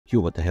Yo,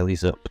 what the hell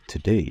is up?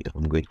 Today,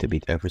 I'm going to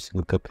beat every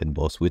single Cuphead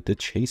boss with the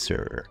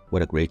Chaser.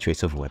 What a great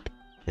choice of weapon.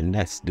 And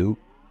let's do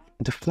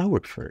the flower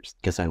first,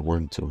 because I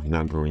want to. I'm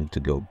not going to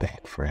go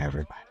back for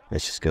everybody.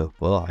 Let's just go.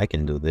 Well, I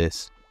can do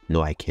this.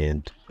 No, I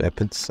can't.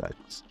 Weapon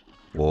sucks.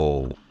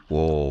 Whoa,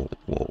 whoa,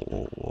 whoa,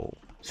 whoa, whoa.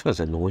 This was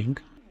annoying.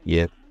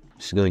 Yep,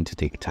 it's going to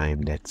take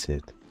time, that's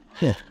it.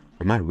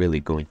 Am I really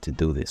going to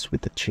do this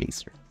with the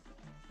Chaser?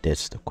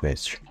 That's the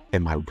question.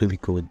 Am I really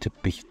going to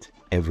beat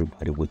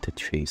everybody with the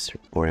Chaser,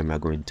 or am I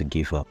going to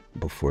give up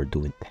before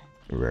doing that?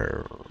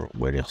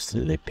 Where is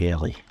the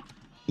Perry?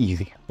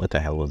 Easy. What the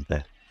hell was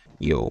that?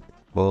 Yo.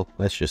 Well,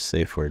 let's just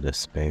say for the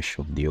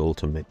special, the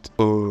ultimate.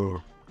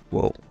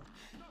 Whoa.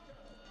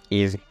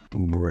 Easy.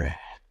 Bruh.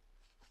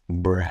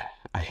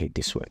 I hate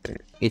this weapon.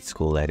 It's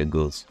cool that it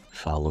goes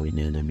following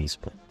enemies,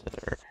 but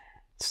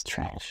it's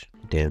trash.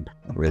 Damn,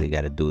 I really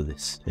gotta do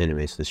this.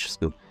 Anyways, let's just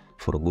go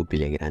for the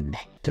Lupile Grande.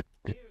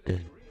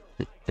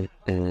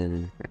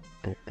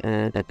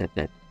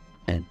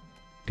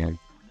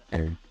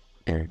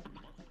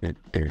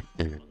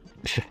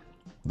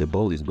 The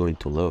ball is going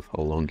to love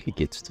how long he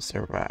gets to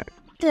survive.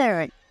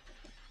 Derek.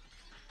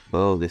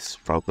 Well, this is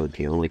probably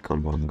the only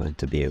combo I'm going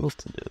to be able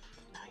to do.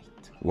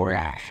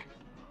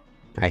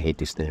 I hate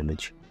this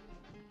damage.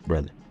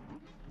 Brother,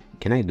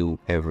 can I do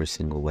every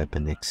single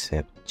weapon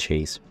except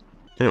Chase?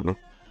 I don't know.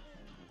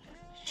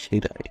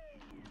 Should I?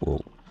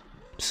 Whoa.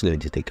 It's going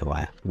to take a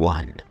while.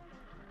 1,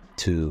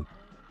 2,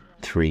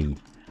 3.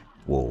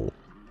 Whoa.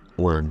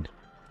 1,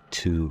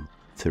 2,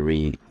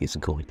 3 is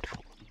going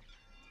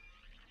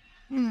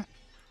to.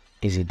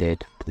 Is he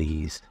dead?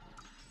 Please.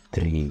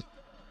 3.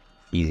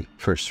 Easy.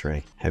 First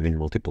try. Having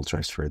multiple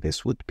tries for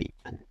this would be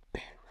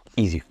unbearable.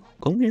 Easy.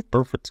 Only a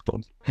perfect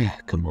spot.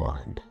 Come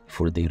on.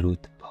 For the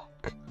root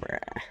book.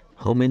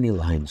 How many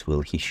lines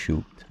will he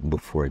shoot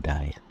before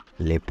dying?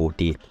 Le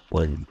petit.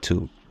 1,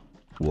 2.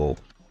 Whoa.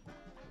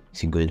 Is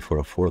he going for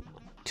a 4th?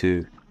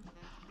 2,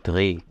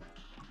 3.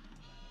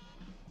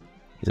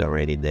 He's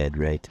already dead,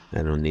 right?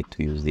 I don't need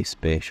to use this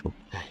special.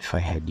 If I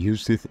had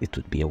used it, it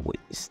would be a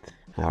waste.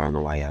 I don't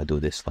know why I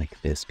do this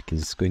like this,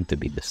 because it's going to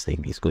be the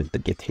same. He's going to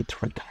get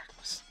hit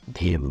regardless.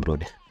 Damn, bro.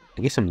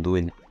 I guess I'm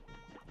doing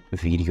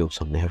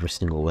videos on every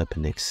single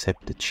weapon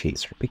except the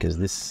Chaser, because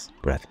this,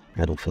 bruh,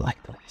 I don't feel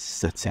like this.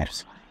 It's not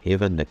satisfying.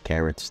 Even the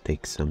carrots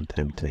take some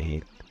time to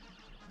hit.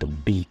 The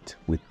beat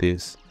with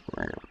this.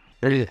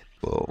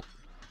 Whoa.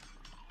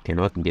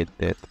 Cannot get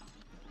that.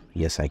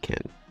 Yes, I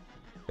can.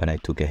 But I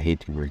took a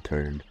hit in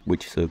return,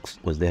 which sucks.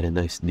 Was that a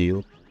nice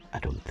deal? I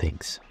don't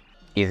think so.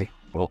 Easy.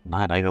 Well,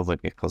 not I know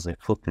that because they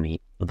put me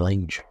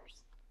Avengers.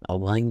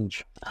 Whoa.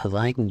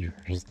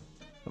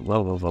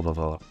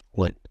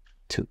 1,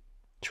 2,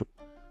 3,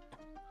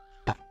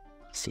 5,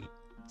 6,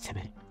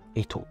 7,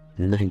 8,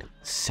 9,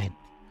 10.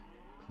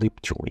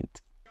 Lip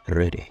joint.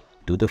 Ready.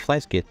 Do the fly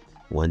skit.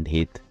 1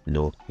 hit.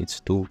 No, it's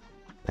 2.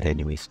 But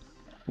anyways.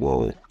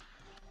 Whoa.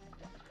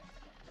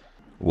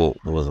 I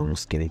was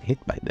almost getting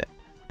hit by that.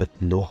 But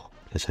no,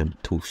 because I'm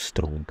too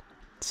strong.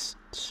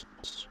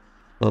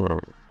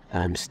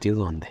 I'm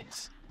still on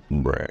this.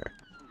 Bruh.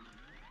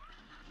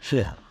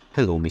 Yeah.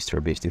 Hello,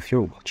 Mr. Beast. If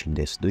you're watching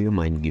this, do you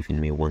mind giving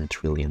me $1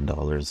 trillion,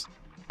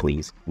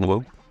 please?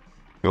 Hello?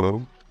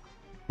 Hello?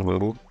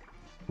 Hello?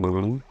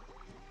 Hello?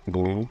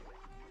 Hello?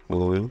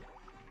 Hello?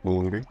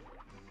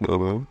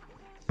 Hello?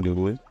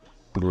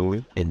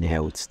 Hello? And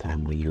now it's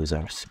time we use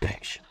our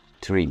special.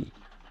 3,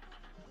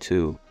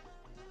 2,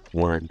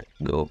 1,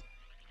 go.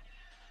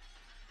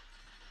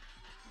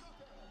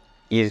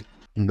 Is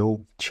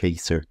no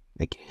Chaser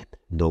again.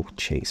 No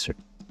Chaser.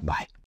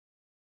 Bye.